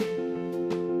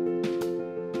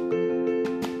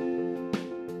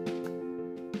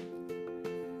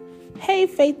Hey,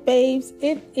 Faith Babes,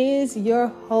 it is your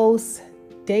host,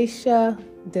 Daisha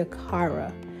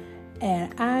Dakara,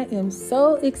 and I am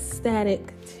so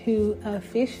ecstatic to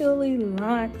officially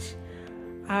launch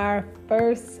our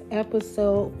first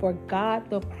episode for God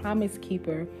the Promise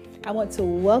Keeper. I want to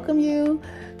welcome you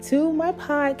to my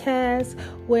podcast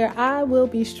where I will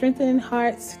be strengthening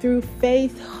hearts through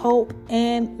faith, hope,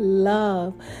 and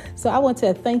love. So I want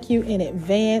to thank you in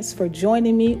advance for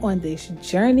joining me on this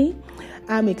journey.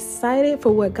 I'm excited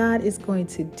for what God is going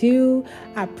to do.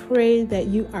 I pray that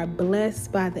you are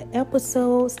blessed by the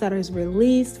episodes that is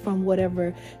released from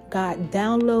whatever God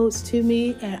downloads to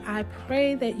me. And I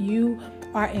pray that you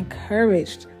are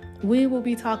encouraged. We will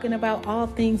be talking about all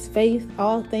things faith,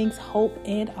 all things hope,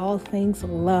 and all things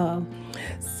love.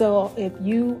 So if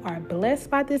you are blessed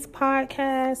by this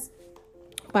podcast,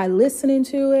 by listening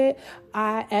to it,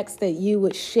 I ask that you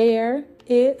would share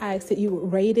it. I ask that you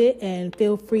would rate it and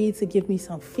feel free to give me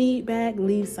some feedback,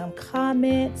 leave some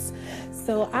comments.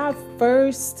 So our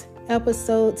first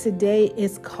episode today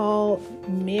is called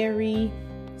Mary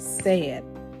Said.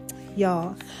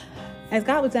 Y'all, as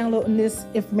God was downloading this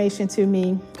information to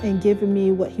me and giving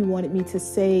me what he wanted me to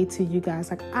say to you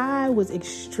guys, I was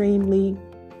extremely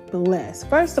blessed.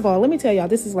 First of all, let me tell y'all,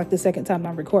 this is the second time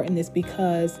I'm recording this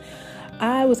because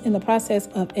I was in the process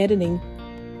of editing,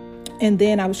 and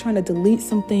then I was trying to delete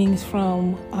some things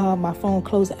from my phone,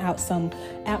 closing out some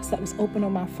apps that was open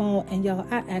on my phone. And y'all,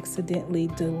 I accidentally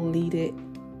deleted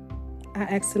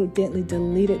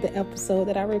the episode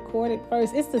that I recorded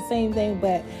first. It's the same thing,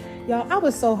 but y'all, I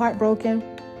was so heartbroken.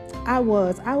 I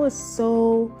was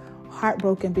so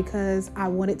heartbroken because I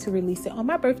wanted to release it on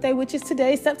my birthday, which is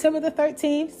today, September the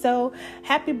 13th. So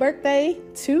happy birthday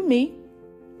to me.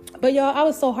 But y'all, I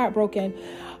was so heartbroken.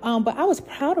 But I was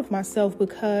proud of myself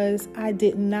because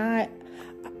I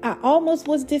almost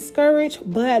was discouraged,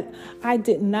 but I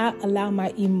did not allow my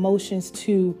emotions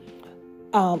to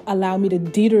allow me to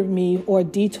detour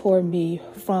me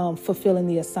from fulfilling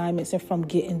the assignments and from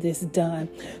getting this done.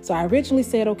 So I originally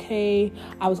said, okay,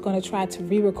 I was going to try to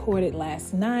re-record it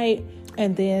last night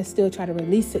and then still try to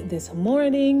release it this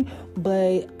morning.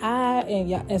 But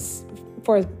as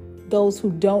for those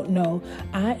who don't know,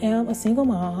 I am a single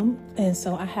mom, and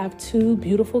so I have two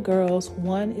beautiful girls.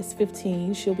 One is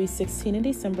 15, she'll be 16 in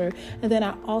December, and then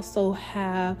I also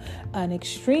have an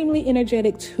extremely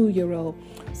energetic 2-year-old.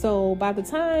 So by the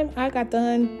time I got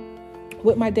done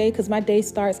with my day, because my day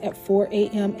starts at 4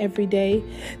 a.m. every day,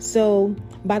 so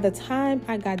by the time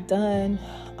I got done,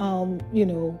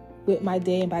 with my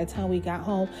day, and by the time we got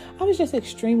home, I was just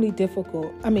extremely tired.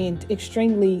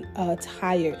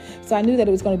 So I knew that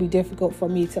it was going to be difficult for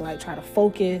me to try to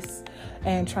focus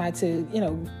and try to,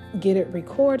 get it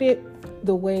recorded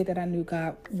the way that I knew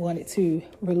God wanted to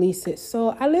release it.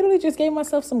 So I literally just gave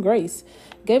myself some grace,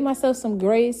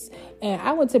 and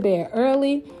I went to bed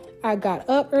early. I got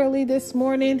up early this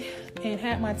morning and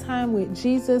had my time with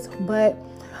Jesus, but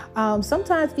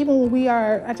sometimes even when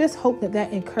I just hope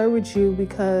that encourage you,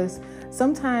 because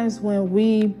sometimes when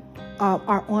we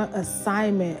are on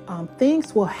assignment,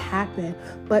 things will happen,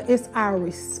 but it's our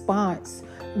response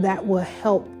that will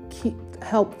help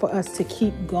for us to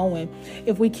keep going.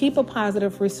 If we keep a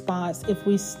positive response, if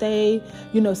we stay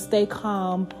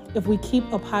calm, if we keep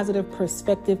a positive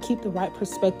perspective, keep the right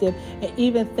perspective, and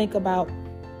even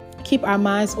keep our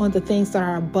minds on the things that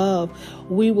are above,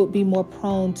 we would be more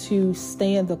prone to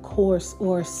stay in the course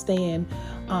or stand,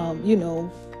 on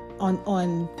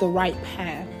the right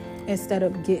path instead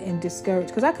of getting discouraged.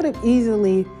 Because I could have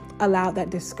easily allowed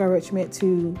that discouragement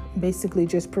to basically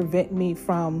just prevent me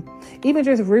from even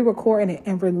just re-recording it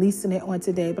and releasing it on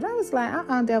today. But I was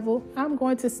like, devil, I'm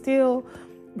going to still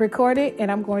record it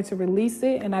and I'm going to release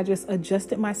it. And I just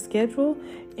adjusted my schedule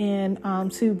and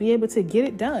to be able to get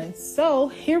it done. So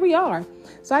here we are.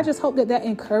 So I just hope that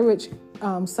encouraged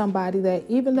somebody, that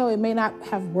even though it may not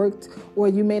have worked, or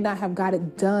you may not have got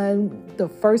it done the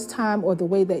first time or the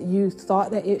way that you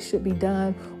thought that it should be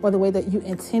done or the way that you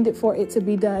intended for it to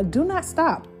be done, do not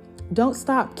stop. Don't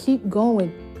stop. Keep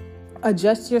going.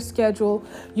 Adjust your schedule,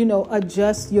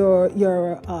 adjust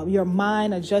your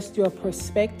mind, adjust your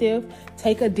perspective,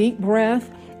 take a deep breath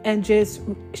and just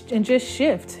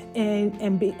shift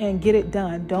and get it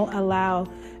done. Don't allow,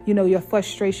 your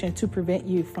frustration to prevent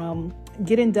you from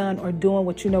getting done or doing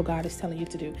what God is telling you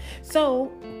to do.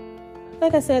 So,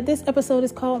 like I said, this episode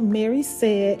is called Mary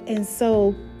Said, and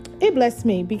so it blessed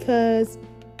me because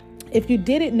if you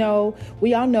didn't know,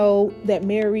 we all know that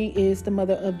Mary is the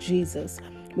mother of Jesus.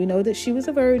 We know that she was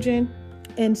a virgin.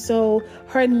 And so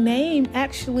her name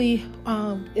actually,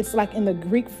 it's in the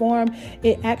Greek form,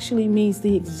 it actually means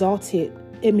the exalted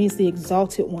it means the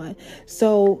exalted one.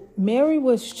 So Mary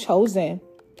was chosen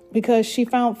because she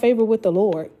found favor with the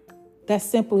Lord. That's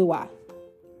simply why.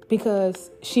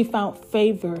 Because she found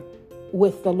favor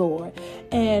with the Lord.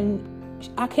 And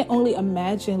I can only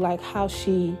imagine like how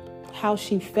she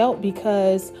felt,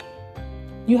 because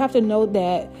you have to know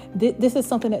that this is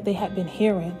something that they had been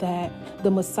hearing, that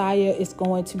the Messiah is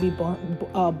going to be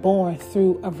born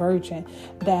through a virgin,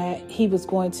 that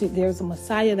there's a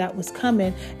Messiah that was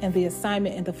coming, and the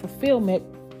assignment and the fulfillment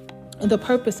and the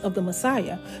purpose of the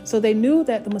Messiah. So they knew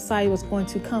that the Messiah was going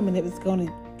to come, and that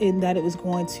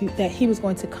he was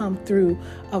going to come through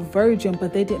a virgin,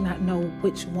 but they did not know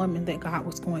which woman that God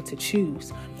was going to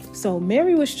choose. So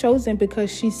Mary was chosen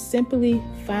because she simply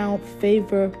found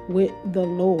favor with the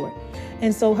Lord.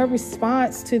 And so her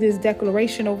response to this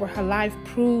declaration over her life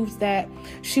proves that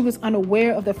she was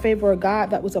unaware of the favor of God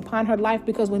that was upon her life,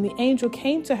 because when the angel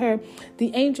came to her,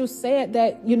 the angel said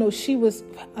that, she was,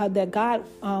 that God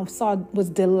was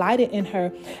delighted in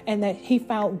her, and that he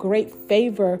found great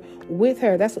favor with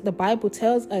her. That's what the Bible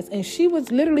tells us. And she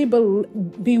was literally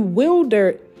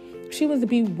bewildered. She was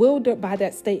bewildered by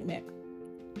that statement.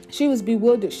 She was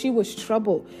bewildered. She was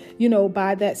troubled,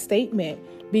 by that statement.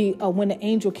 When the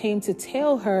angel came to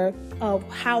tell her of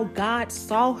how God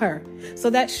saw her. So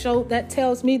that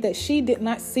tells me that she did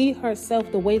not see herself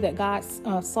the way that God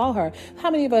saw her. How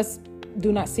many of us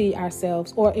do not see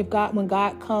ourselves? Or when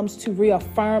God comes to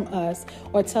reaffirm us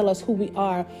or tell us who we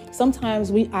are,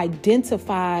 sometimes we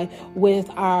identify with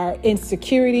our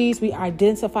insecurities. We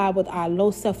identify with our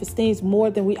low self-esteem more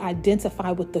than we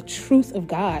identify with the truth of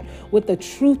God, with the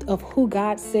truth of who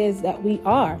God says that we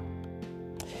are.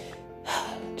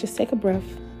 Just take a breath.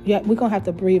 Yeah, we're going to have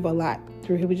to breathe a lot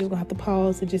through here. We're just going to have to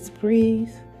pause and just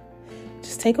breathe.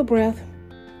 Just take a breath.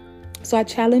 So I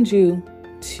challenge you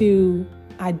to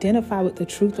identify with the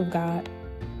truth of God.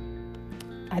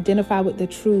 Identify with the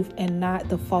truth and not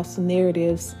the false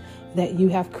narratives that you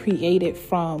have created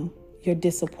from your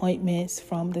disappointments,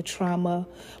 from the trauma,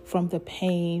 from the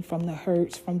pain, from the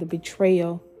hurts, from the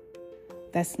betrayal.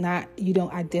 You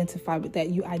don't identify with that.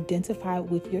 You identify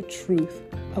with your truth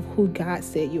of who God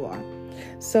said you are.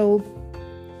 So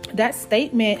that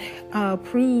statement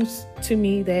proves to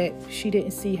me that she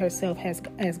didn't see herself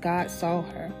as God saw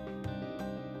her.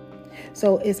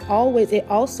 So it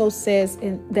also says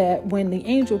that when the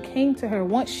angel came to her,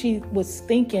 once she was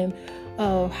thinking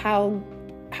of how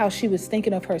she was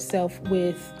thinking of herself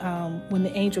with when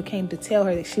the angel came to tell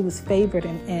her that she was favored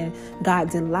and God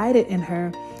delighted in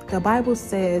her, the Bible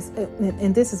says,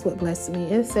 and this is what blessed me,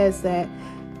 it says that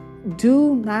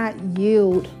do not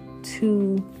yield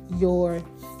to your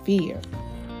fear.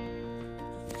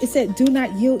 It said, do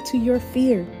not yield to your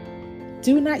fear.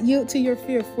 Do not yield to your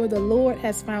fear, for the Lord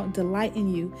has found delight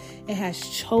in you and has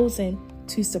chosen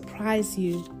to surprise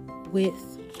you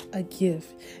with a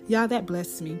gift. Y'all, that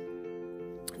blessed me.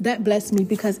 That blessed me,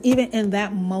 because even in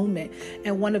that moment,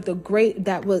 and one of the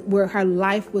where her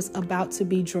life was about to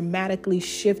be dramatically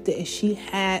shifted and she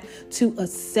had to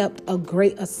accept a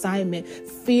great assignment,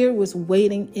 fear was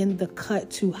waiting in the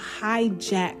cut to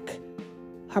hijack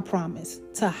her promise,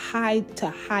 to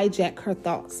hijack her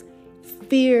thoughts.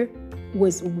 Fear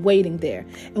was waiting there.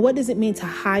 And what does it mean to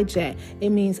hijack? It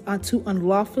means to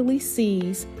unlawfully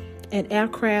seize an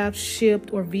aircraft,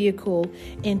 ship, or vehicle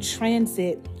in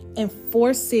transit and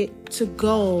force it to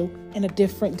go in a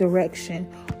different direction,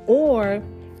 or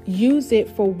use it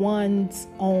for one's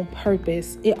own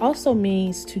purpose. It also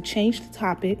means to change the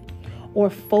topic or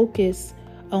focus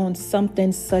on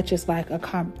something such as like a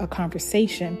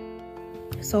conversation.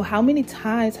 So how many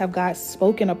times have God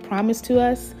spoken a promise to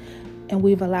us and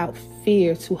we've allowed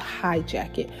fear to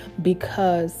hijack it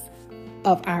because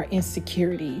of our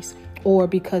insecurities, or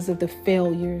because of the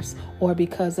failures, or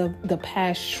because of the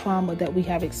past trauma that we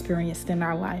have experienced in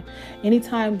our life?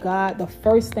 Anytime if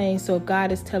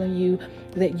God is telling you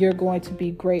that you're going to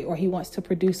be great, or he wants to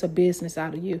produce a business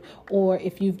out of you, or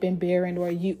if you've been barren,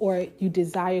 or you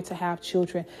desire to have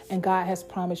children, and God has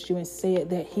promised you and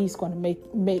said that he's going to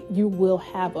make you will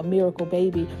have a miracle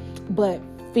baby, but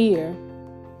fear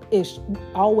is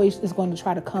going to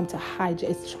try to come to hijack.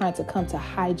 It's trying to come to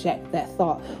hijack that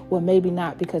thought. Well, maybe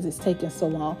not, because it's taken so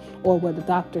long, or what the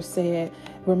doctor said.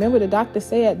 Remember, the doctor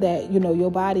said that, your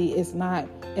body is not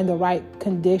in the right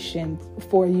condition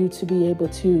for you to be able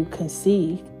to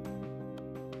conceive.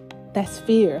 That's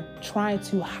fear trying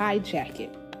to hijack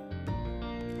it.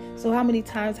 So how many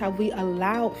times have we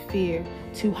allowed fear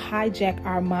to hijack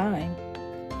our mind?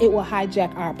 It will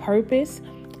hijack our purpose.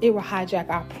 It will hijack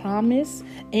our promise,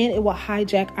 and it will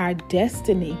hijack our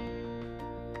destiny.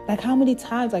 Like how many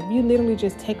times, like you literally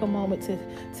just take a moment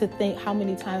to think how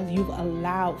many times you've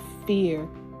allowed fear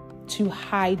to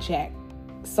hijack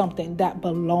something that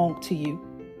belonged to you.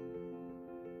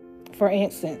 For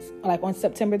instance, like on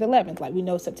September the 11th, like we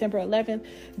know September 11th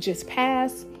just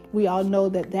passed. We all know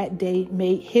that day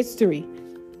made history.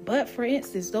 But for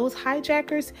instance, those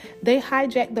hijackers, they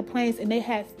hijacked the planes and they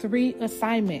had 3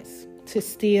 assignments: to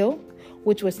steal,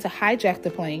 which was to hijack the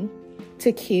plane,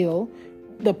 to kill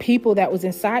the people that was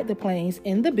inside the planes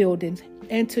in the buildings,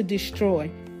 and to destroy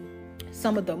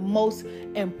some of the most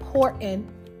important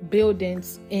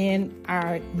buildings in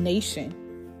our nation.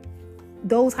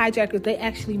 Those hijackers, they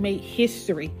actually made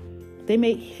history. They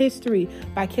made history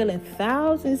by killing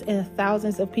thousands and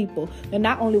thousands of people. And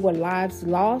not only were lives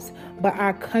lost, but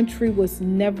our country was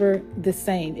never the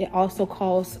same. It also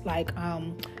caused like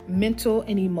mental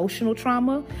and emotional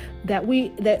trauma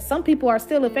that some people are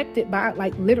still affected by,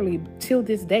 like literally till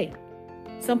this day.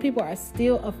 Some people are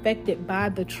still affected by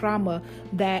the trauma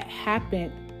that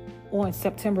happened on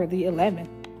September the 11th.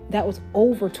 That was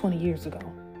over 20 years ago.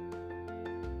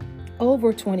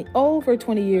 Over 20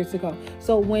 years ago.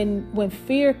 So when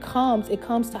fear comes, it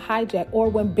comes to hijack, or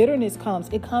when bitterness comes,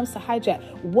 it comes to hijack.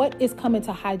 What is coming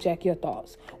to hijack your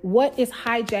thoughts? What is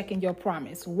hijacking your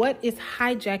promise? What is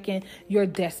hijacking your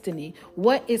destiny?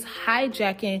 What is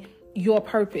hijacking your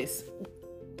purpose?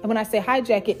 And when I say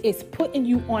hijack it, it's putting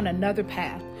you on another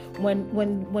path.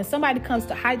 When somebody comes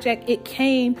to hijack, it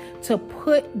came to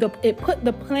put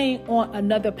the plane on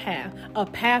another path, a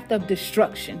path of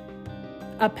destruction.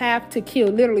 A path to kill,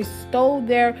 literally stole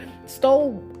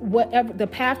whatever the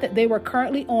path that they were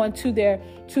currently on to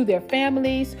their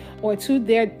families or to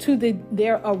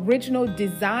their original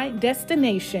design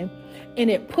destination,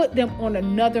 and it put them on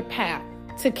another path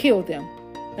to kill them.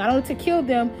 Not only to kill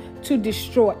them, to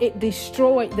destroy. It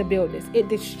destroyed the buildings. It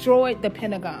destroyed the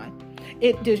Pentagon.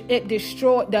 It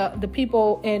destroyed the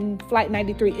people in Flight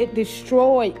 93. It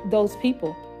destroyed those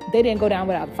people. They didn't go down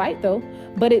without a fight though,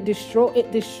 but it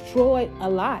destroyed a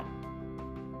lot.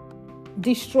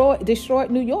 Destroyed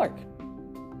New York.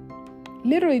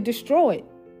 Literally destroyed.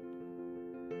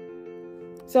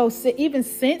 So even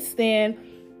since then,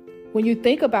 when you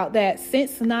think about that,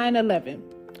 since 9/11,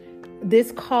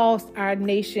 this caused our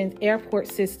nation's airport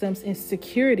systems and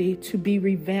security to be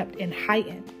revamped and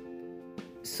heightened.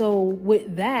 So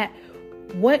with that,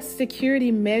 what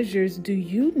security measures do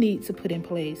you need to put in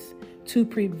place to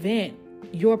prevent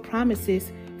your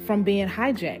promises from being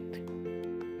hijacked?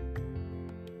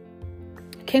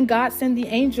 Can God send the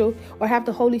angel or have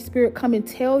the Holy Spirit come and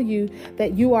tell you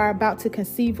that you are about to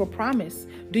conceive a promise?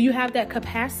 Do you have that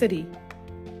capacity?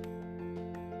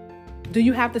 Do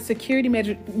you have the security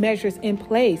measures in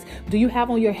place? Do you have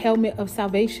on your helmet of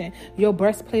salvation, your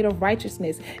breastplate of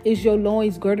righteousness? Is your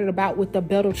loins girded about with the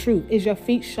belt of truth? Is your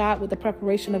feet shod with the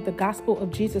preparation of the gospel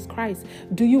of Jesus Christ?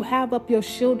 Do you have up your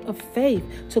shield of faith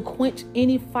to quench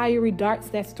any fiery darts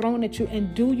that's thrown at you?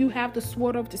 And do you have the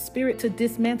sword of the Spirit to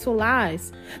dismantle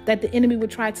lies that the enemy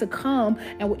would try to come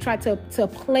and would try to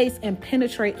place and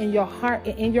penetrate in your heart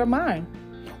and in your mind?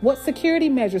 What security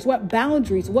measures, what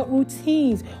boundaries, what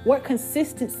routines, what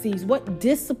consistencies, what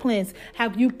disciplines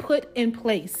have you put in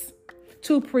place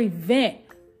to prevent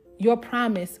your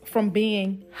promise from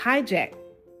being hijacked?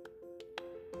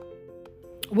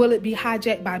 Will it be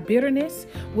hijacked by bitterness?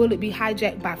 Will it be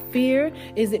hijacked by fear?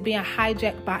 Is it being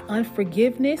hijacked by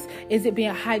unforgiveness? Is it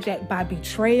being hijacked by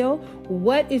betrayal?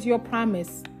 What is your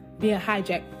promise being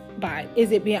hijacked by?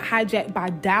 Is it being hijacked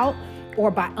by doubt or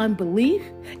by unbelief?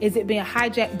 Is it being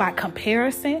hijacked by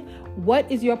comparison? What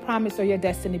is your promise or your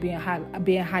destiny being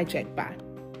hijacked by?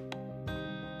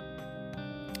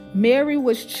 Mary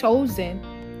was chosen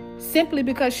simply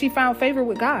because she found favor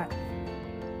with God.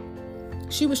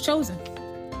 She was chosen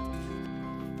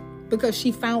because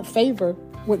she found favor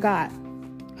with God.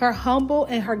 Her humble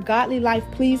and her godly life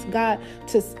pleased God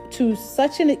to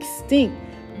such an extent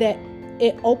that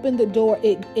it opened the door.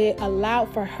 It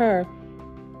allowed for her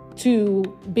to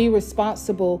be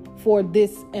responsible for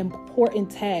this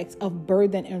important task of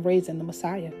birthing and raising the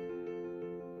Messiah.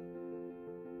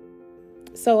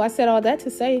 So I said all that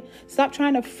to say, stop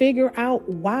trying to figure out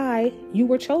why you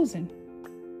were chosen.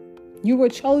 You were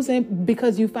chosen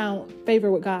because you found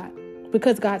favor with God,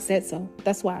 because God said so.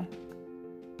 That's why.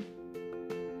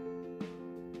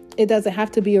 It doesn't have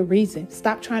to be a reason.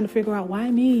 Stop trying to figure out why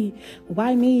me?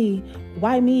 Why me?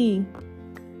 Why me?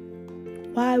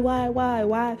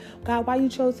 Why? God, why you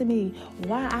chosen me?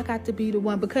 Why I got to be the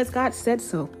one? Because God said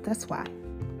so. That's why.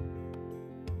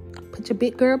 Put your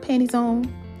big girl panties on.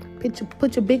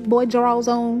 Put your big boy drawers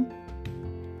on.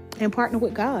 And partner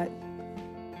with God.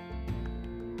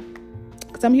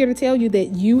 Because I'm here to tell you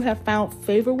that you have found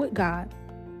favor with God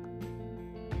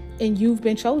and you've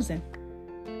been chosen.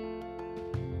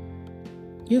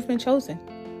 You've been chosen.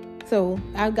 So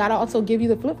I've got to also give you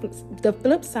the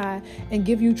flip side and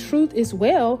give you truth as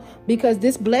well, because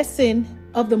this blessing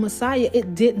of the Messiah,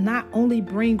 it did not only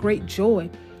bring great joy,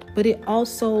 but it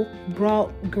also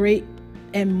brought great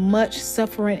and much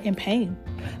suffering and pain.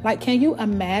 Like, can you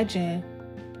imagine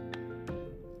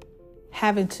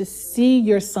having to see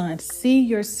your son, see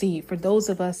your seed? For those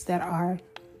of us that are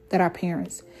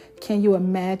parents, can you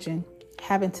imagine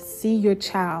having to see your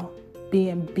child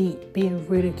being beat, being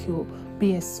ridiculed,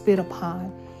 being spit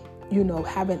upon,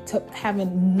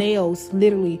 having nails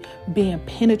literally being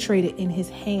penetrated in his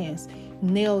hands,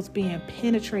 nails being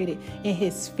penetrated in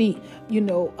his feet,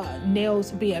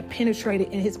 nails being penetrated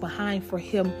in his behind for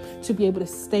him to be able to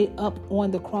stay up on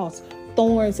the cross,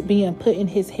 thorns being put in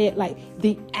his head, like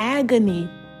the agony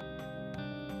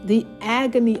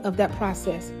of that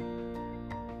process,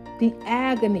 the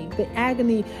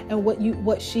agony and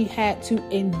what she had to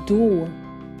endure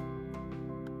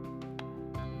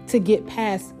to get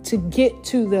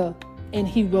and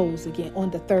he rose again. On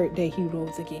the third day, he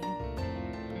rose again.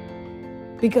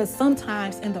 Because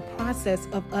sometimes in the process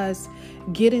of us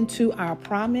getting to our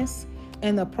promise,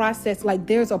 and the process, like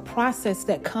there's a process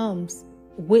that comes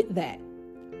with that.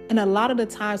 And a lot of the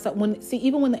times that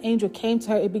even when the angel came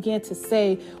to her, it began to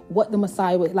say what the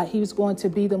Messiah was, like he was going to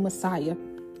be the Messiah,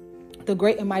 the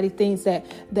great and mighty things that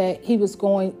he was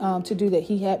going to do, that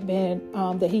he had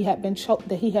been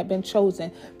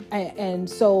chosen. And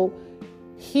so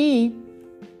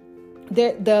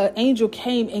the angel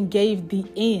came and gave the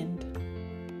end.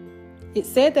 It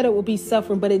said that it would be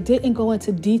suffering, but it didn't go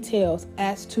into details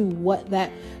as to what that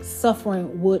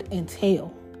suffering would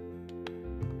entail.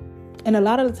 And a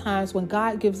lot of the times when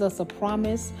God gives us a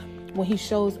promise, when he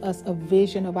shows us a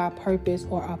vision of our purpose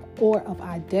or of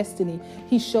our destiny,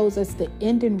 he shows us the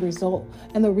ending result.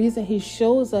 And the reason he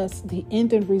shows us the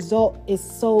ending result is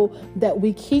so that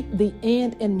we keep the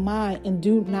end in mind and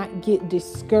do not get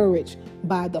discouraged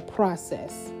by the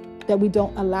process, that we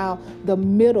don't allow the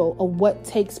middle of what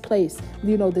takes place,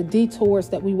 the detours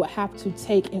that we will have to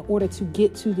take in order to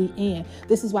get to the end.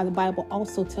 This is why the Bible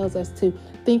also tells us to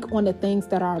think on the things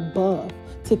that are above,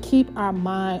 to keep our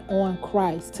mind on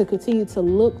Christ, to continue to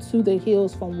look to the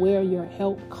hills from where your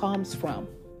help comes from.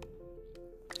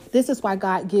 This is why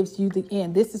God gives you the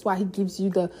end. This is why he gives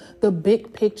you the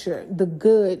big picture, the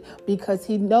good, because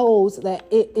he knows that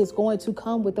it is going to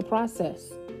come with the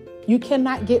process. You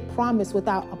cannot get promise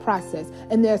without a process.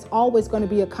 And there's always going to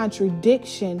be a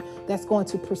contradiction that's going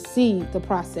to precede the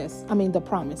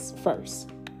promise first.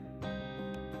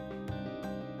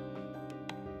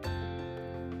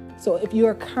 So if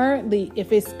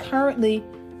it's currently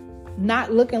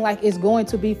not looking like it's going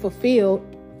to be fulfilled,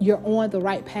 you're on the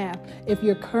right path. If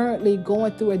you're currently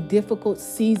going through a difficult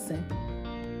season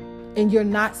and you're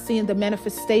not seeing the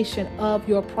manifestation of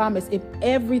your promise, if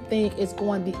everything is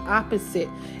going the opposite,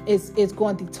 is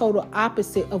going the total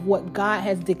opposite of what God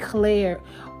has declared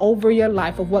over your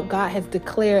life, of what God has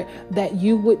declared that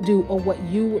you would do or what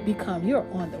you would become, you're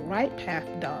on the right path,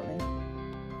 darling.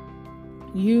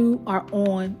 You are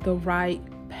on the right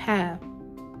path.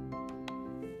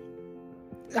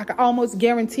 I can almost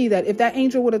guarantee that if that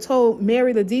angel would have told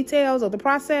Mary the details of the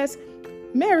process,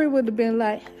 Mary would have been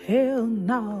like, hell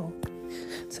no.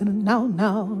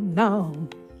 No.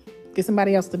 Get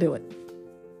somebody else to do it.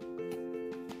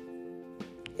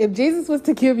 If Jesus was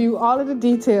to give you all of the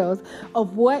details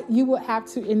of what you would have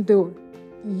to endure,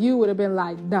 you would have been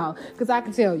like, no. Because I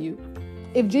can tell you,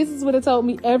 if Jesus would have told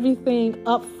me everything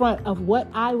up front of what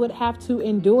I would have to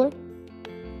endure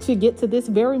to get to this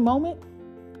very moment,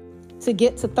 to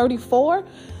get to 34,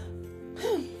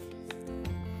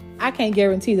 I can't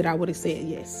guarantee that I would have said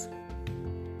yes.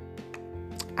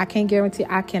 I can't guarantee,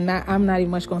 I'm not even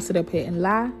much going to sit up here and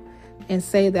lie and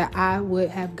say that I would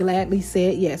have gladly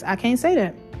said yes. I can't say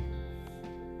that.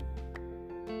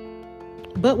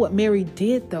 But what Mary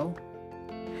did, though,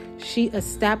 she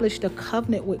established a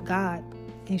covenant with God,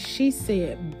 and she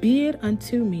said, be it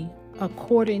unto me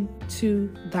according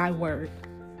to thy word.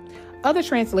 Other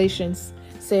translations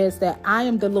says that I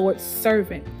am the Lord's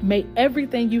servant. May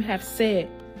everything you have said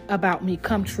about me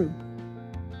come true.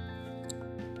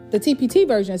 The TPT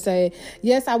version said,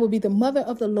 yes, I will be the mother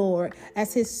of the Lord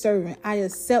as his servant. I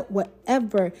accept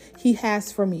whatever he has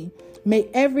for me. May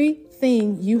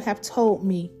everything you have told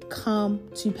me come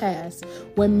to pass.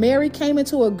 When Mary came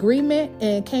into agreement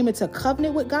and came into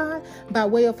covenant with God by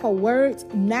way of her words,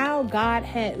 now God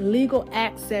had legal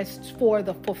access for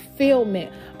the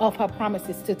fulfillment of her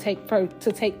promises to take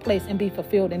place and be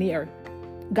fulfilled in the earth.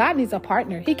 God needs a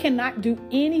partner. He cannot do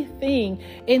anything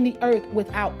in the earth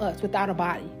without us, without a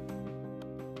body.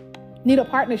 Need a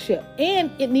partnership, and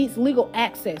it needs legal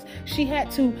access. She had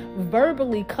to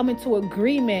verbally come into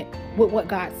agreement with what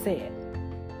God said.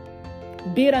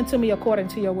 Be it unto me according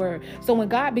to your word. So when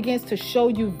God begins to show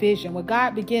you vision, when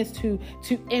God begins to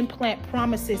implant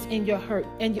promises in your heart,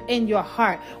 in your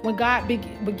heart, when God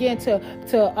begin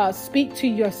to speak to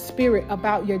your spirit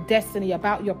about your destiny,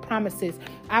 about your promises,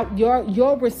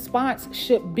 your response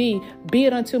should be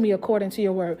it unto me according to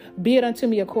your word. Be it unto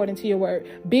me according to your word.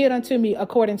 Be it unto me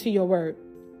according to your word.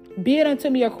 Be it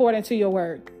unto me according to your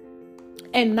word.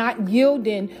 And not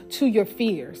yielding to your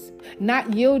fears,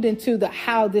 not yielding to the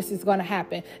how this is going to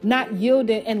happen, not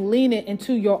yielding and leaning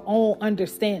into your own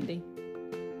understanding.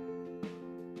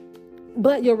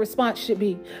 But your response should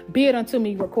be it unto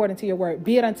me according to your word.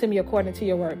 Be it unto me according to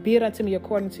your word. Be it unto me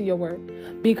according to your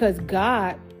word. Because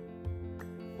God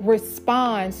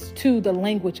responds to the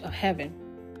language of heaven.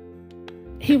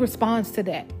 He responds to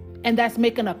that. And that's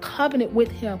making a covenant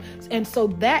with him. And so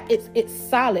that it's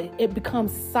solid. It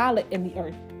becomes solid in the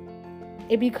earth.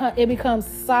 It becomes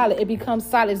solid. It becomes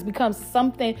solid. It becomes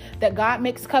something that God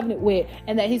makes covenant with,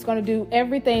 and that he's going to do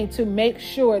everything to make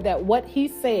sure that what he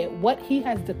said, what he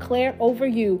has declared over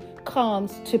you,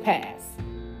 comes to pass.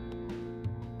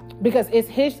 Because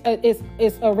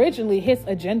it's originally his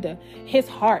agenda, his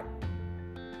heart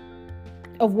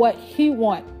of what he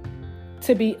wants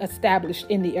to be established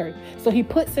in the earth. So he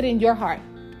puts it in your heart.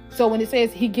 So when it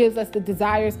says he gives us the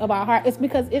desires of our heart, it's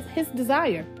because it's his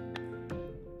desire.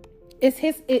 It's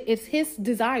his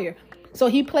desire. So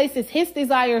he places his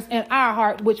desires in our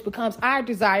heart, which becomes our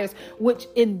desires, which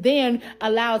then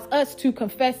allows us to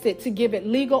confess it, to give it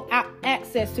legal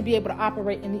access to be able to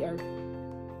operate in the earth.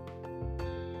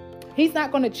 He's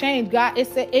not going to change. God, it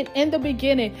said in the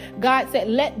beginning, God said,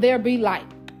 let there be light.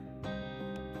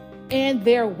 And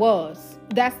there was.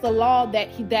 That's the law that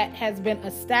has been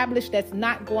established, that's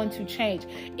not going to change.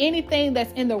 Anything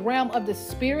that's in the realm of the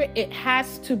spirit, it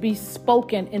has to be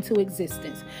spoken into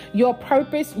existence. Your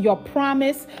purpose, your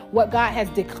promise, what God has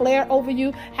declared over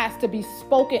you has to be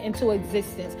spoken into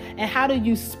existence. And how do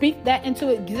you speak that into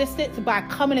existence? By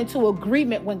coming into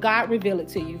agreement when God reveals it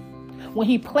to you. When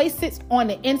he places it on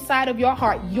the inside of your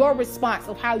heart, your response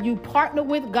of how you partner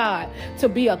with God to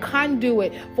be a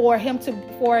conduit for him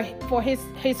for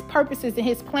his purposes and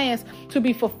his plans to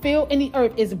be fulfilled in the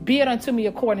earth is be it unto me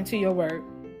according to your word.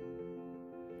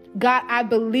 God, I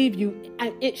believe you,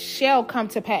 and it shall come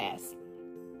to pass.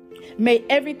 May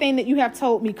everything that you have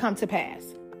told me come to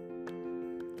pass.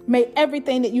 May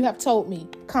everything that you have told me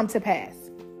come to pass.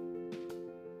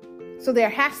 So there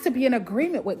has to be an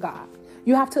agreement with God.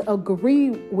 You have to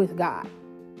agree with God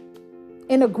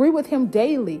and agree with him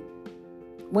daily.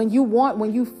 When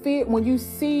you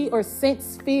see or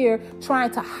sense fear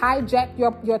trying to hijack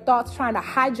your thoughts, trying to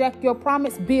hijack your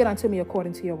promise, be it unto me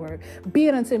according to your word. Be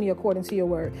it unto me according to your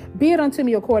word. Be it unto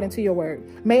me according to your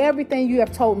word. May everything you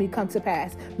have told me come to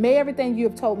pass. May everything you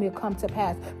have told me come to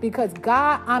pass, because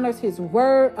God honors his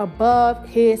word above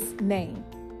his name.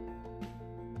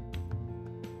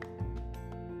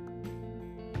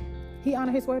 He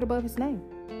honored his word above his name.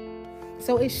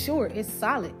 So it's sure, it's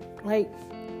solid. Like,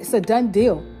 it's a done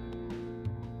deal.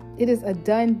 It is a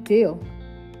done deal.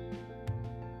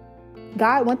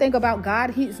 God, one thing about God,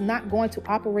 he is not going to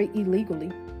operate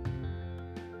illegally.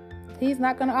 He's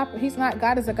not going to operate.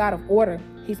 God is a God of order.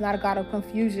 He's not a God of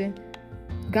confusion.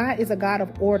 God is a God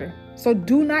of order. So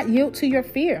do not yield to your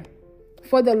fear,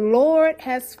 for the Lord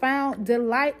has found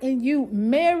delight in you.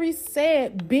 Mary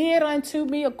said, be it unto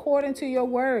me according to your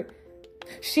word.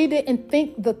 She didn't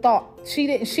think the thought.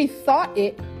 She thought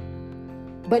it,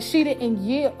 but she didn't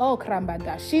yield. Oh,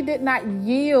 karambada. She did not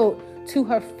yield to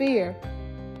her fear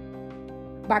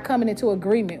by coming into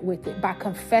agreement with it, by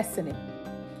confessing it.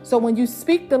 So when you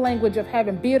speak the language of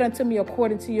heaven, be it unto me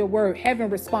according to your word, heaven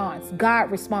responds,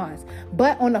 God responds.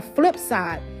 But on the flip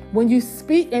side, when you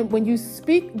speak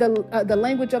the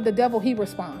language of the devil, he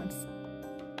responds.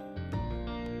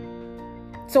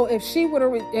 So if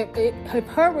if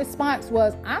her response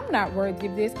was, I'm not worthy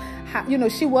of this,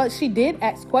 she did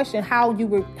ask question, how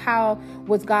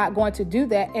was God going to do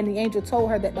that? And the angel told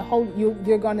her that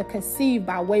you're going to conceive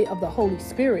by way of the Holy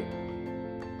Spirit.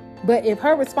 But if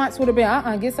her response would have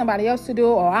been, get somebody else to do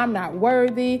it, or I'm not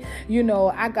worthy,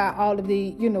 I got all of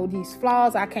the, these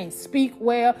flaws, I can't speak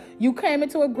well, you came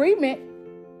into agreement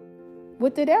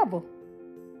with the devil.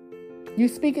 You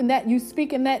speaking that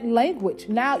language.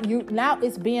 Now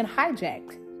it's being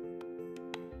hijacked.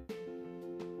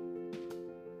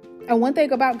 And one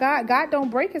thing about God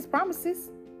don't break his promises.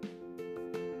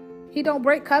 He don't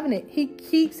break covenant. He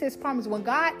keeps his promise. When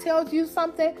God tells you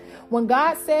something, when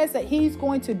God says that he's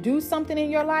going to do something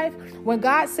in your life, when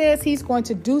God says he's going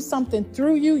to do something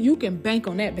through you, you can bank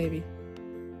on that, baby.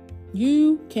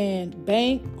 You can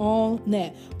bank on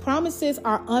that. Promises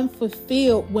are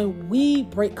unfulfilled when we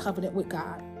break covenant with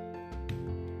God.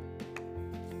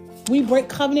 We break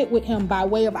covenant with him by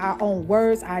way of our own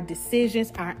words, our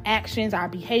decisions, our actions, our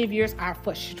behaviors, our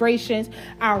frustrations,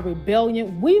 our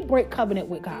rebellion. We break covenant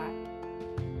with God.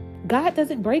 God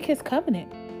doesn't break his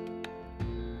covenant.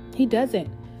 He doesn't.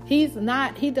 He's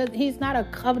not a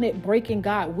covenant breaking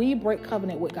God. We break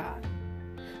covenant with God.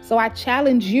 So I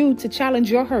challenge you to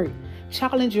challenge your hurt,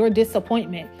 challenge your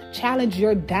disappointment, challenge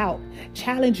your doubt,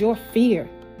 challenge your fear.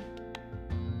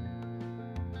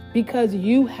 Because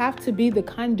you have to be the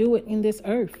conduit in this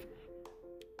earth.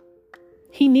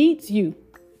 He needs you.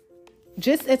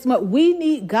 Just as much we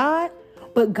need God,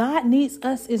 but God needs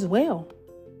us as well.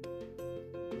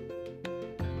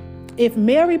 If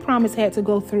Mary Promise had to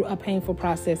go through a painful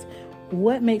process,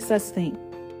 what makes us think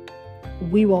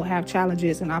we won't have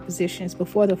challenges and oppositions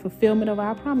before the fulfillment of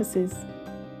our promises?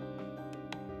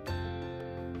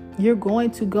 You are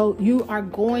going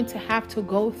to have to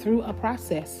go through a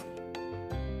process.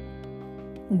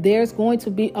 There's going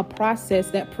to be a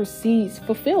process that precedes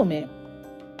fulfillment.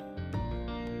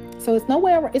 So it's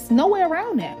nowhere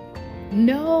around that.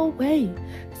 No way.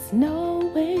 It's no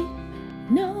way.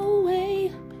 No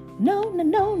way. No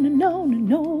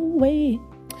way.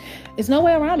 It's no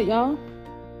way around it, y'all.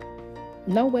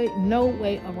 No way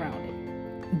around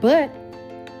it. But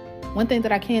one thing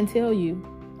that I can tell you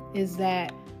is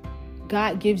that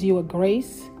God gives you a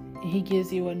grace, and he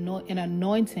gives you an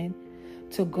anointing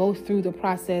to go through the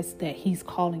process that he's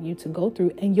calling you to go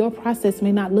through. And your process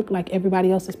may not look like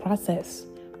everybody else's process.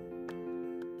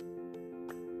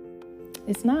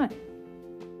 It's not.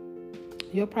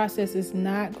 Your process is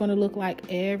not going to look like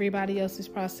everybody else's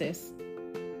process.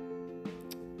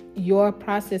 Your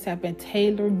process has been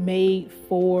tailor-made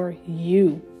for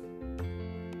you.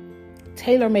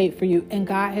 Tailor-made for you. And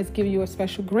God has given you a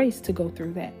special grace to go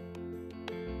through that.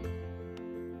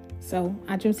 So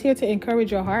I'm just here to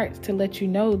encourage your hearts, to let you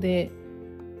know that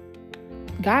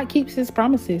God keeps his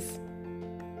promises.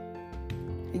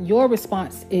 Your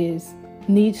response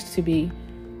needs to be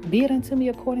it unto me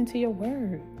according to your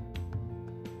word.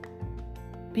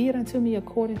 Be it unto me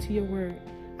according to your word.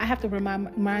 I have to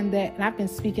remind that, and I've been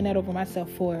speaking that over myself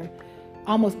for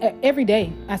almost every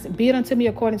day. I said, be it unto me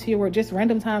according to your word, just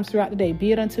random times throughout the day.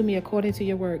 Be it unto me according to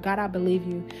your word. God, I believe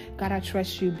you. God, I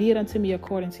trust you. Be it unto me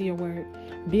according to your word.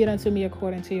 Be it unto me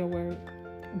according to your word.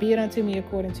 Be it unto me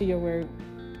according to your word.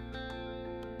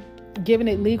 Giving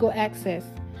it legal access.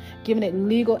 Giving it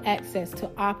legal access to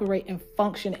operate and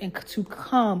function and to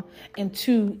come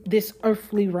into this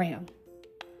earthly realm.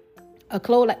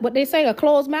 Like what they say, a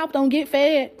closed mouth don't get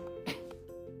fed.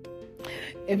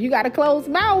 If you got a closed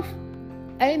mouth,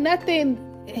 ain't nothing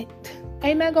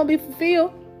gonna be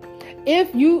fulfilled.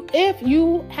 If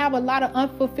you have a lot of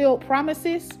unfulfilled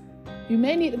promises, you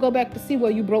may need to go back to see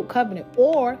where you broke covenant,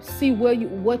 or see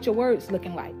what your word's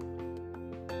looking like.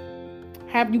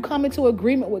 Have you come into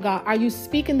agreement with God? Are you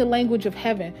speaking the language of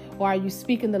heaven, or are you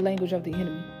speaking the language of the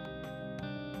enemy?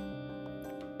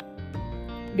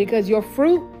 Because your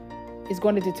fruit is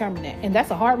going to determine that. And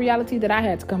that's a hard reality that I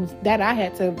had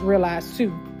to realize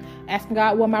too. Asking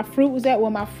God where my fruit was at,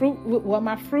 what my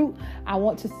fruit, I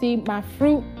want to see my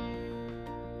fruit.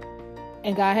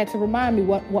 And God had to remind me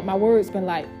what my word's been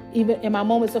like. Even in my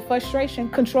moments of frustration,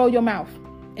 control your mouth.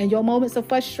 In your moments of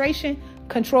frustration,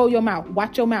 control your mouth.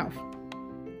 Watch your mouth.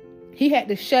 He had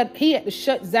to shut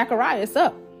Zacharias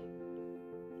up.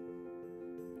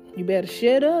 You better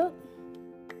shut up.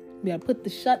 You gotta put the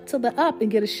shut to the up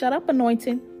and get a shut up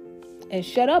anointing. And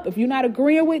shut up. If you're not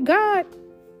agreeing with God,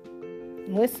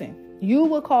 listen, you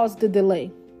will cause the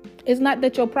delay. It's not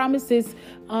that your promises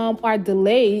are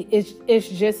delayed. It's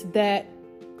just that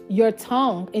your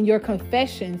tongue and your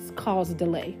confessions cause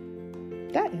delay.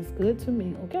 That is good to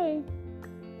me, okay?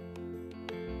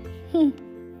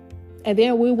 And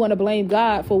then we want to blame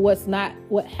God for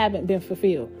what haven't been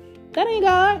fulfilled. That ain't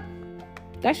God.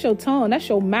 That's your tongue. That's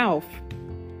your mouth.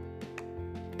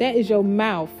 That is your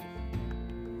mouth.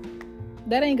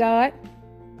 That ain't God.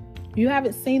 You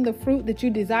haven't seen the fruit that you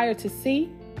desire to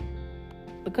see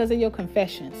because of your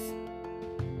confessions.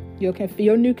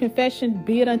 Your new confession,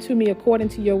 be it unto me according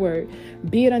to your word.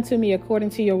 Be it unto me according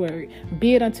to your word.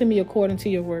 Be it unto me according to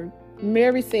your word.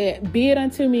 Mary said, be it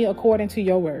unto me according to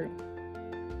your word.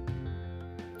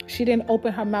 She didn't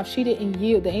open her mouth. She didn't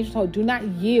yield. The angel told her, do not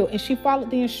yield. And she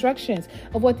followed the instructions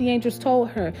of what the angels told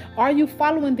her. Are you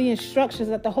following the instructions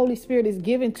that the Holy Spirit is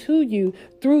giving to you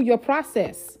through your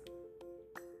process?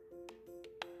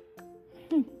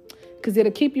 Because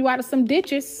it'll keep you out of some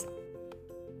ditches.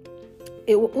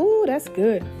 It will. Ooh, that's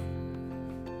good.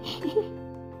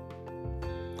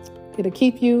 It'll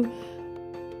keep you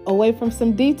away from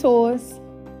some detours.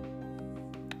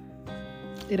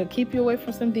 It'll keep you away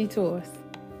from some detours.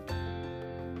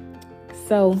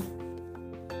 So,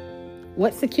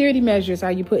 what security measures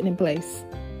are you putting in place?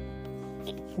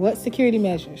 What security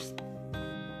measures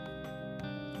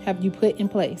have you put in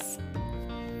place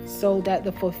so that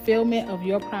the fulfillment of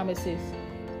your promises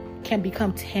can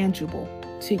become tangible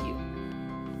to you,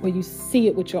 where you see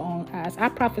it with your own eyes? I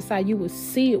prophesy you will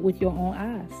see it with your own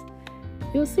eyes.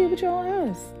 You'll see it with your own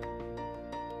eyes.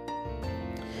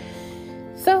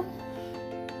 So,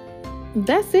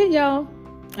 that's it, y'all.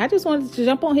 I just wanted to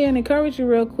jump on here and encourage you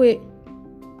real quick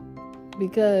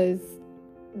because,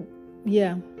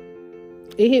 yeah,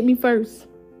 it hit me first.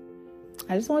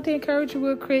 I just wanted to encourage you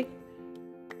real quick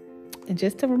and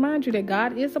just to remind you that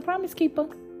God is a promise keeper.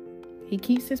 He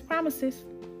keeps his promises.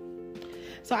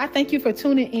 So I thank you for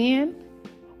tuning in.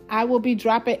 I will be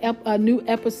dropping a new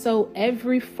episode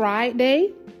every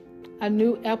Friday. A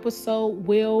new episode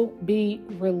will be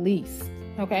released.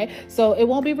 Okay, so it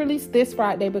won't be released this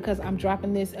Friday because I'm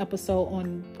dropping this episode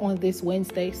on this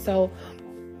Wednesday. So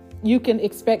you can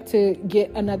expect to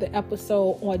get another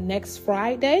episode on next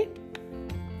Friday.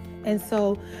 And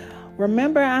so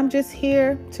remember, I'm just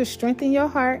here to strengthen your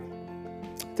heart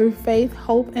through faith,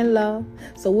 hope, and love.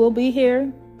 So we'll be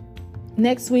here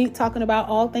next week talking about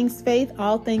all things faith,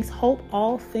 all things hope,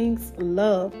 all things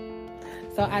love.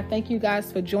 So I thank you guys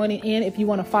for joining in. If you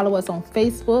want to follow us on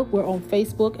Facebook, we're on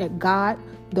Facebook at God,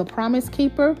 the Promise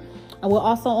Keeper. And we're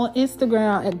also on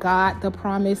Instagram at God, the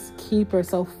Promise Keeper.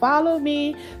 So follow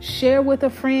me, share with a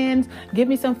friend, give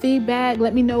me some feedback.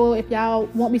 Let me know if y'all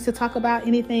want me to talk about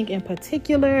anything in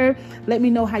particular. Let me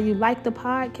know how you like the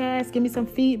podcast. Give me some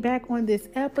feedback on this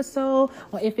episode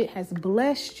or if it has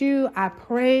blessed you. I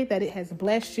pray that it has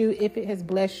blessed you. If it has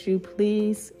blessed you,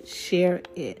 please share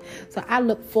it. So I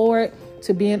look forward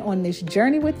to being on this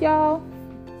journey with y'all.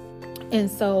 And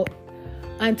so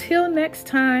until next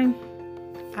time,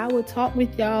 I will talk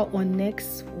with y'all on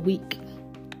next week.